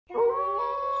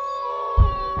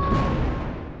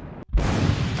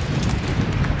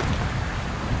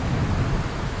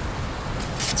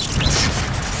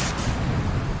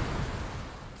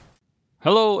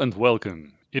Hello and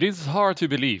welcome. It is hard to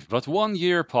believe, but 1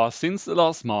 year passed since the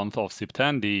last month of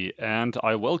Septandy, and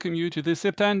I welcome you to the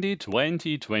Septandy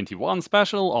 2021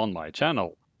 special on my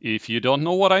channel. If you don't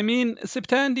know what I mean,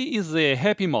 Septandy is a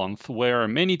happy month where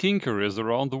many tinkerers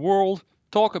around the world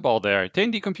talk about their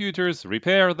Tandy computers,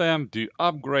 repair them, do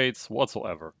upgrades,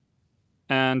 whatsoever.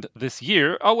 And this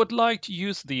year, I would like to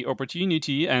use the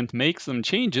opportunity and make some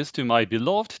changes to my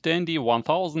beloved Tandy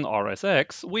 1000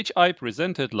 RSX, which I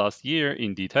presented last year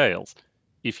in details.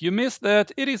 If you missed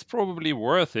that, it is probably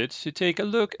worth it to take a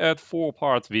look at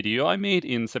 4-part video I made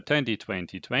in September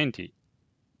 2020.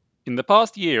 In the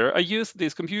past year, I used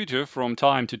this computer from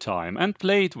time to time and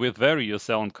played with various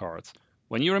sound cards.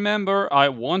 When you remember, I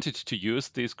wanted to use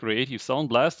this creative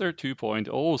Soundblaster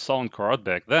 2.0 sound card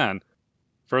back then.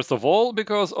 First of all,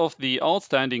 because of the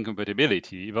outstanding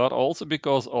compatibility, but also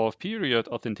because of period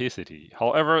authenticity.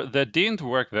 However, that didn't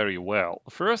work very well.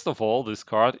 First of all, this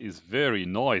card is very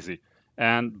noisy.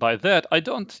 And by that, I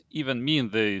don't even mean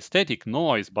the static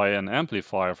noise by an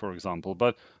amplifier, for example,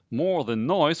 but more the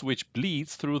noise which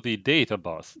bleeds through the data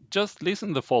bus. Just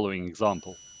listen the following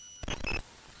example.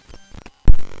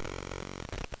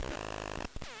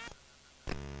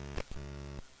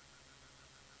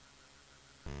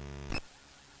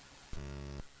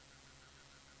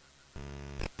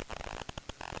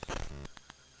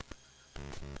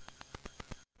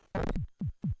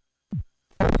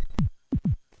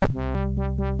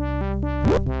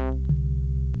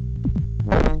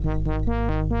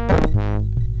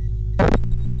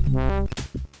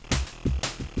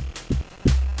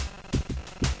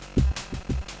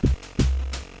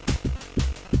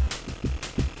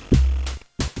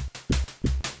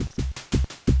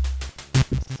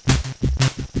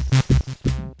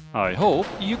 I hope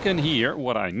you can hear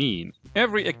what I mean.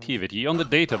 Every activity on the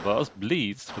data bus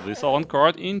bleeds through the sound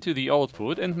card into the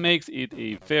output and makes it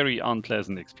a very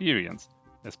unpleasant experience,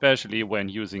 especially when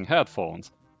using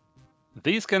headphones.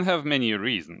 These can have many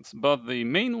reasons, but the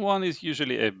main one is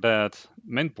usually a bad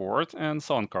mainboard and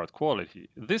sound card quality.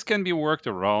 This can be worked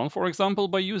around, for example,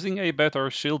 by using a better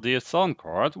shielded sound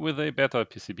card with a better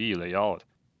PCB layout.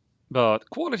 But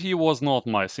quality was not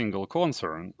my single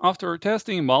concern. After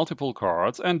testing multiple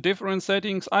cards and different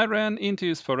settings, I ran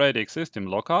into sporadic system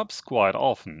lockups quite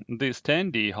often. This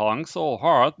Tandy hung so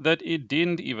hard that it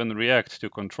didn't even react to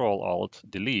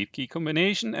Ctrl-Alt-Delete key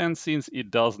combination, and since it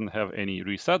doesn't have any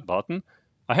reset button,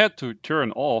 I had to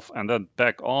turn off and then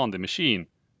back on the machine.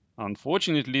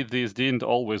 Unfortunately, this didn't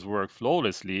always work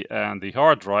flawlessly, and the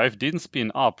hard drive didn't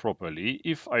spin up properly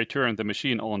if I turned the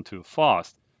machine on too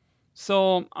fast.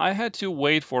 So I had to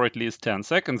wait for at least 10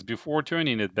 seconds before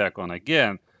turning it back on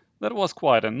again. That was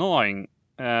quite annoying.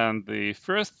 And the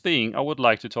first thing I would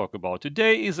like to talk about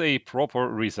today is a proper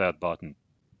reset button.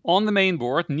 On the main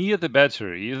board near the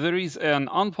battery, there is an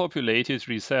unpopulated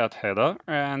reset header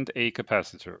and a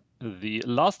capacitor. The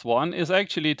last one is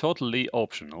actually totally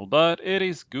optional, but it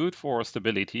is good for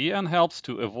stability and helps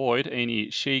to avoid any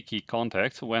shaky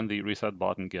contact when the reset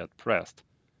button gets pressed.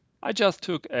 I just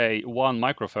took a 1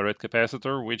 microfarad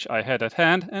capacitor which I had at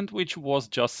hand and which was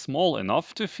just small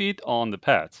enough to fit on the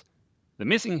pads. The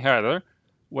missing header,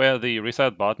 where the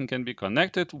reset button can be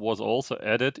connected, was also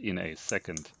added in a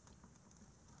second.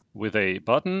 With a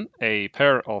button, a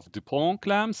pair of DuPont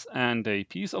clamps and a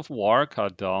piece of wire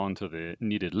cut down to the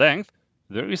needed length,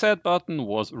 the reset button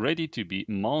was ready to be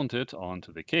mounted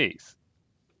onto the case.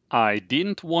 I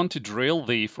didn't want to drill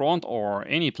the front or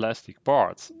any plastic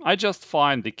parts. I just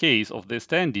find the case of this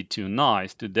Tandy too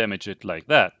nice to damage it like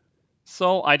that.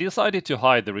 So I decided to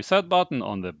hide the reset button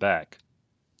on the back.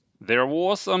 There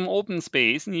was some open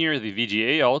space near the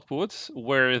VGA output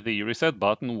where the reset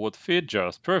button would fit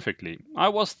just perfectly. I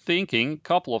was thinking a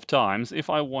couple of times if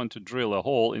I want to drill a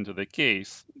hole into the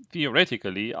case.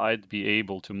 Theoretically, I'd be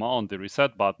able to mount the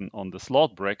reset button on the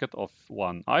slot bracket of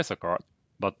one ISO card.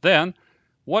 But then,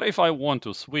 what if I want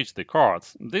to switch the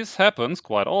cards? This happens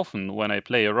quite often when I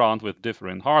play around with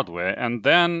different hardware, and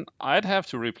then I'd have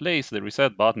to replace the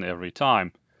reset button every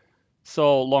time.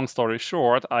 So, long story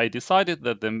short, I decided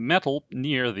that the metal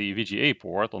near the VGA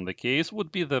port on the case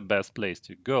would be the best place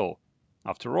to go.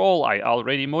 After all, I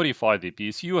already modified the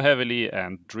PSU heavily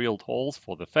and drilled holes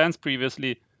for the fans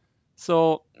previously,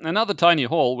 so another tiny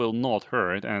hole will not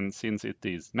hurt, and since it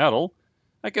is metal,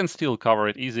 I can still cover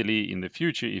it easily in the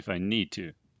future if I need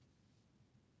to.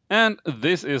 And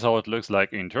this is how it looks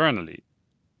like internally.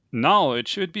 Now it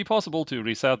should be possible to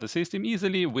reset the system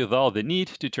easily without the need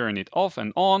to turn it off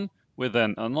and on with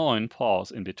an annoying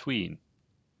pause in between.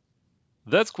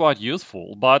 That's quite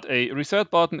useful, but a reset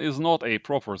button is not a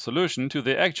proper solution to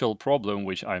the actual problem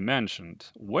which I mentioned.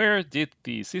 Where did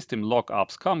the system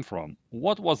lockups come from?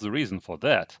 What was the reason for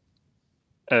that?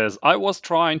 As I was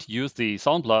trying to use the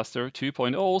Soundblaster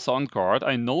 2.0 sound card,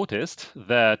 I noticed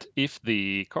that if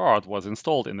the card was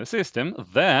installed in the system,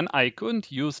 then I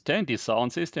couldn't use Tandy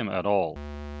sound system at all.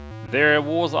 There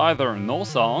was either no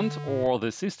sound or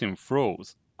the system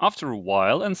froze. After a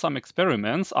while and some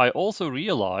experiments, I also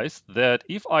realized that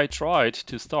if I tried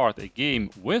to start a game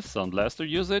with Soundblaster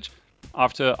usage,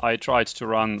 after I tried to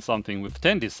run something with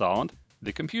Tandy sound,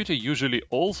 the computer usually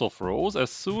also froze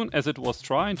as soon as it was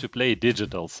trying to play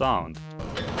digital sound.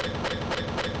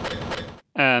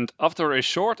 And after a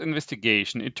short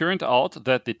investigation, it turned out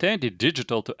that the Tandy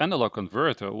digital to analog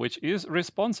converter, which is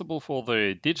responsible for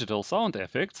the digital sound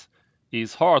effects,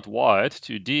 is hardwired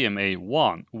to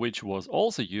DMA1, which was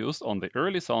also used on the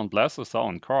early Sound Blaster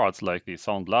sound cards like the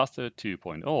Sound Blaster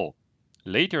 2.0.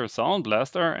 Later Sound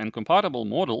Blaster and compatible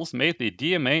models made the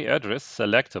DMA address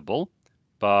selectable,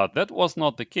 but that was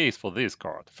not the case for this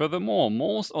card. Furthermore,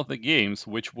 most of the games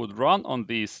which would run on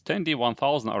this Tandy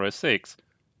 1000 RSX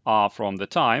are from the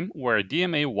time where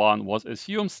DMA1 was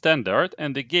assumed standard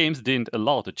and the games didn't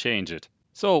allow to change it.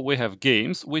 So we have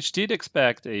games which did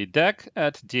expect a DAC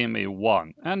at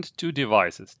DMA1 and two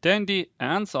devices, Tandy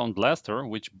and Sound Blaster,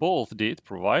 which both did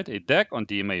provide a DAC on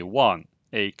DMA1,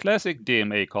 a classic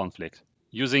DMA conflict.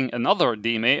 Using another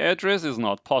DMA address is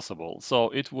not possible, so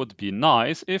it would be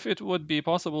nice if it would be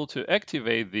possible to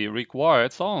activate the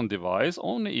required sound device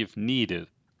only if needed.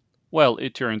 Well,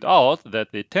 it turned out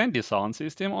that the Tandy sound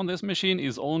system on this machine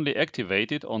is only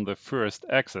activated on the first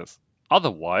access.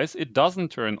 Otherwise, it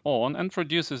doesn't turn on and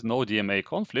produces no DMA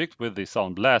conflict with the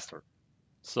Sound Blaster.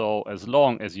 So as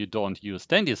long as you don't use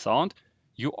Tandy sound,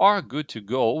 you are good to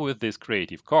go with this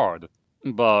creative card.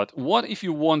 But what if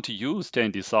you want to use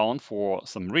Tandy sound for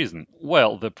some reason?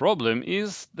 Well, the problem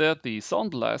is that the Sound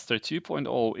Blaster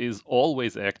 2.0 is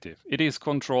always active. It is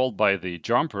controlled by the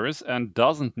jumpers and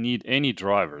doesn't need any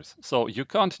drivers, so you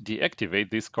can't deactivate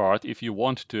this card if you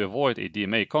want to avoid a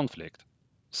DMA conflict.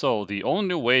 So the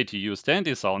only way to use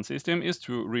Tandy sound system is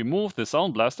to remove the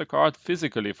Sound Blaster card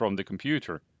physically from the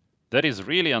computer. That is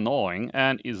really annoying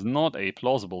and is not a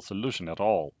plausible solution at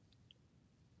all.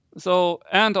 So,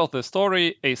 end of the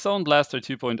story, a Sound Blaster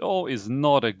 2.0 is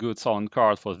not a good sound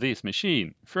card for this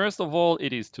machine. First of all,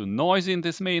 it is too noisy in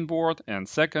this mainboard, and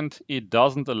second, it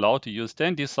doesn't allow to use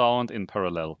Tandy sound in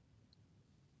parallel.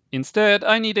 Instead,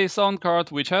 I need a sound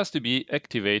card which has to be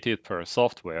activated per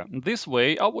software. This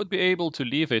way, I would be able to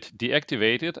leave it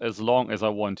deactivated as long as I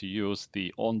want to use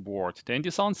the onboard Tandy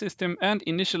sound system and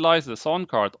initialize the sound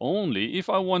card only if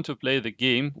I want to play the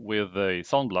game with the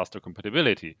Sound Blaster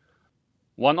compatibility.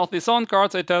 One of the sound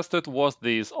cards I tested was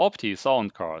this Opti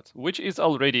sound card, which is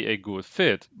already a good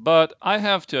fit, but I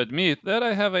have to admit that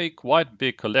I have a quite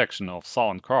big collection of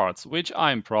sound cards, which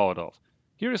I'm proud of.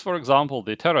 Here is for example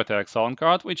the TerraTech sound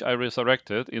card, which I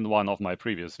resurrected in one of my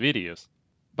previous videos.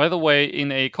 By the way,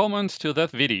 in a comment to that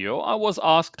video, I was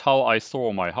asked how I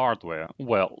store my hardware.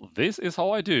 Well, this is how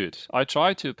I do it. I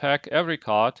try to pack every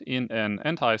card in an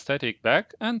anti-static bag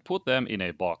and put them in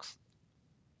a box.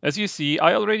 As you see,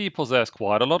 I already possess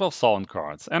quite a lot of sound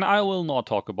cards, and I will not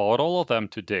talk about all of them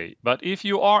today. But if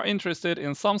you are interested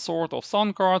in some sort of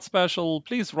sound card special,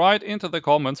 please write into the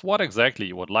comments what exactly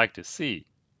you would like to see.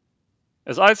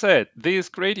 As I said, this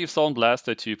Creative Sound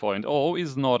Blaster 2.0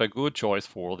 is not a good choice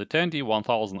for the Tandy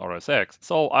 1000 RSX,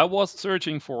 so I was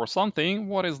searching for something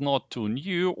what is not too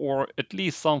new, or at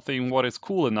least something what is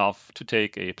cool enough to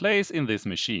take a place in this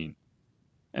machine.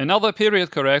 Another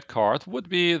period correct card would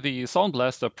be the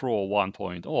Soundblaster Pro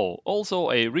 1.0,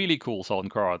 also a really cool sound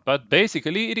card, but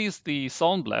basically it is the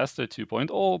Soundblaster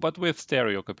 2.0 but with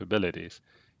stereo capabilities.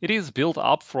 It is built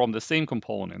up from the same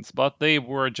components, but they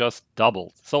were just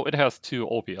doubled, so it has two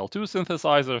OPL2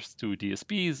 synthesizers, two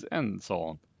DSPs, and so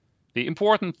on. The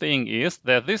important thing is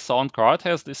that this sound card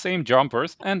has the same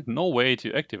jumpers and no way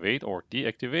to activate or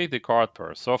deactivate the card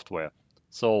per software.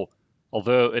 So,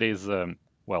 although it is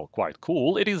well, quite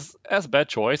cool, it is as bad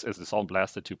choice as the Sound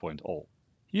Blaster 2.0.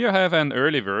 Here I have an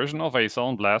early version of a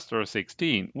Sound Blaster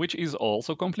 16, which is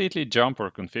also completely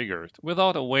jumper configured,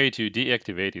 without a way to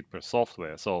deactivate it per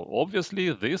software, so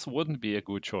obviously this wouldn't be a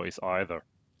good choice either.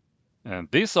 And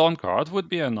this sound card would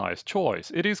be a nice choice.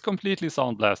 It is completely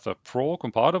Sound Blaster Pro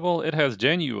compatible, it has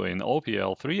genuine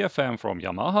OPL 3FM from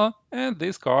Yamaha, and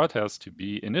this card has to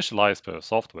be initialized per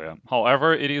software.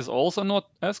 However, it is also not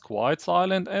as quiet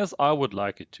silent as I would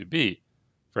like it to be.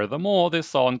 Furthermore, this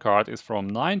sound card is from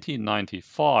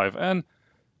 1995 and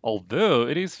Although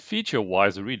it is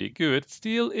feature-wise really good,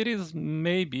 still it is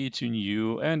maybe too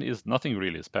new and is nothing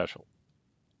really special.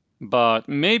 But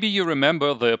maybe you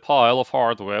remember the pile of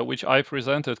hardware which I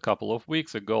presented a couple of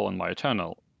weeks ago on my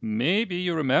channel. Maybe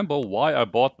you remember why I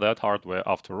bought that hardware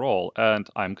after all, and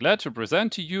I'm glad to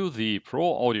present to you the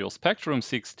Pro Audio Spectrum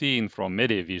 16 from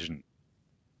Mediavision.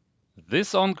 This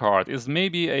sound card is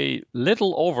maybe a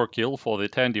little overkill for the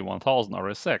Tandy 1000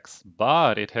 RSX,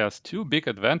 but it has two big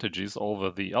advantages over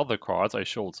the other cards I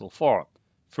showed so far.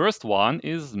 First one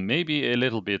is maybe a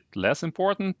little bit less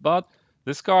important, but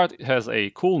this card has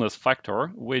a coolness factor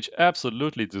which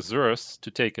absolutely deserves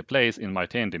to take a place in my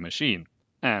Tandy machine.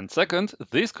 And second,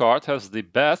 this card has the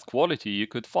best quality you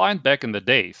could find back in the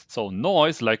days, so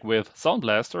noise like with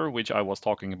Soundblaster, which I was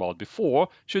talking about before,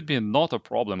 should be not a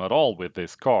problem at all with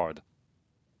this card.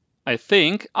 I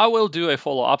think I will do a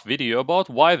follow-up video about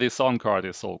why this sound card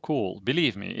is so cool.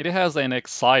 Believe me, it has an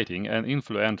exciting and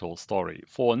influential story.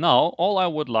 For now, all I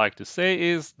would like to say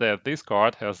is that this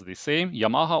card has the same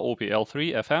Yamaha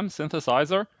OPL3 FM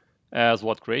synthesizer as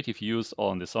what Creative used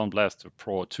on the Soundblaster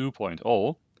Pro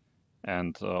 2.0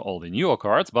 and all the newer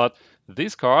cards, but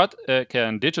this card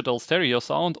can digital stereo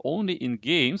sound only in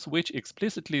games which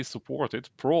explicitly supported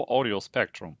Pro Audio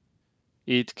Spectrum.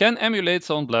 It can emulate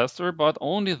Soundblaster, but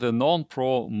only the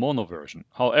non-pro mono version.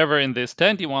 However, in this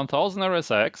Tandy 1000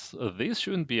 RSX, this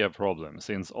shouldn't be a problem,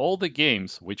 since all the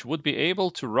games which would be able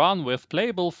to run with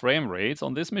playable frame rates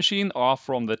on this machine are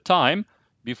from the time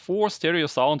before stereo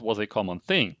sound was a common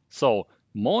thing. So,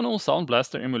 mono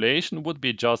Soundblaster emulation would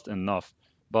be just enough.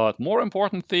 But more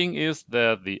important thing is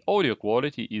that the audio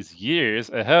quality is years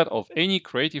ahead of any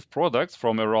creative products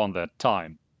from around that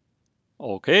time.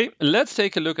 Okay, let's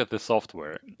take a look at the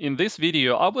software. In this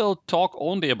video I will talk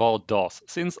only about DOS,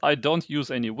 since I don't use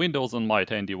any Windows on my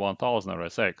Tandy 1000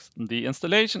 RSX. The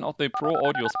installation of the Pro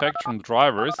Audio Spectrum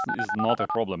drivers is not a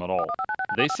problem at all.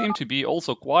 They seem to be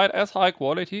also quite as high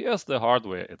quality as the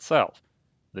hardware itself.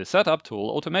 The setup tool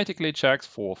automatically checks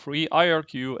for free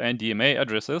IRQ and DMA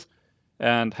addresses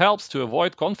and helps to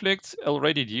avoid conflicts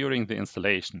already during the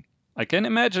installation. I can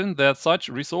imagine that such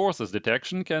resources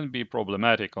detection can be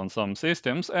problematic on some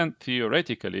systems and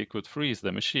theoretically could freeze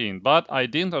the machine, but I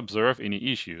didn't observe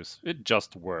any issues, it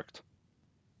just worked.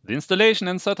 The installation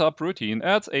and setup routine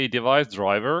adds a device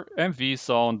driver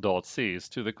mvsound.sys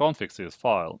to the configsys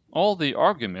file. All the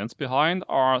arguments behind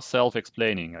are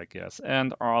self-explaining, I guess,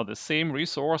 and are the same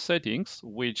resource settings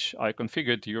which I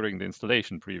configured during the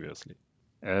installation previously.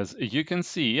 As you can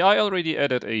see, I already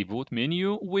added a boot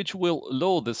menu, which will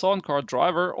load the sound card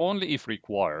driver only if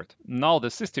required. Now the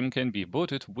system can be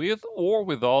booted with or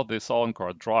without the sound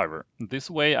card driver. This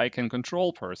way I can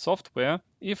control per software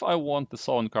if I want the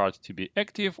sound card to be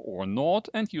active or not,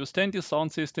 and use Tandy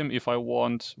sound system if I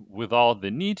want, without the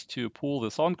need to pull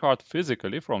the sound card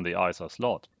physically from the ISA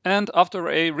slot. And after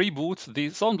a reboot, the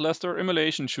Soundblaster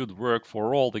emulation should work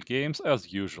for all the games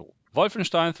as usual.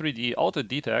 Wolfenstein 3D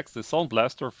auto-detects the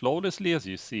Soundblaster flawlessly, as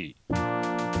you see.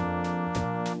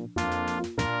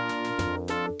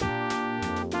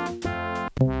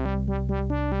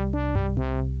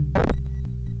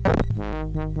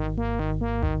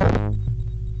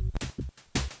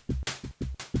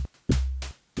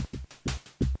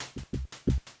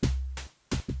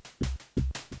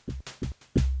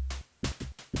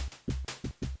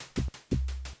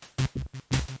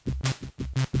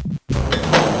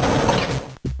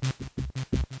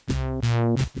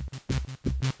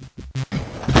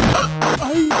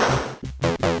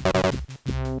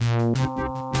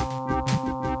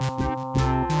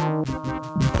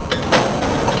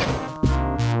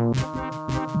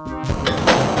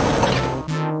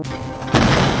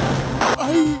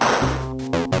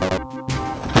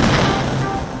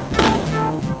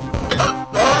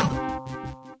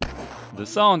 The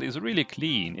sound is really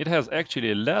clean. It has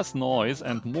actually less noise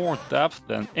and more depth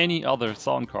than any other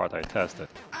sound card I tested.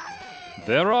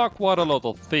 There are quite a lot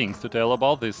of things to tell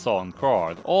about this sound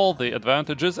card, all the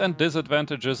advantages and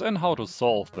disadvantages and how to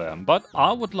solve them, but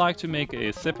I would like to make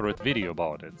a separate video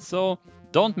about it, so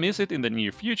don't miss it in the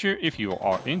near future if you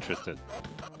are interested.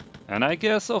 And I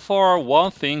guess so far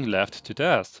one thing left to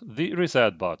test, the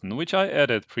reset button, which I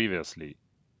added previously.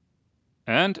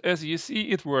 And as you see,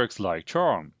 it works like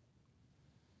charm.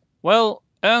 Well,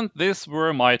 and these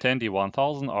were my Tandy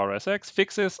 1000 RSX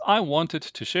fixes I wanted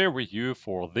to share with you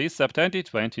for this September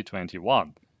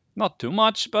 2021. Not too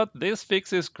much, but these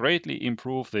fixes greatly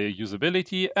improve the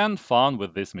usability and fun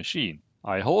with this machine.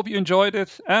 I hope you enjoyed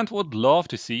it and would love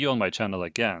to see you on my channel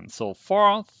again. So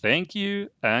far, thank you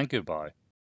and goodbye.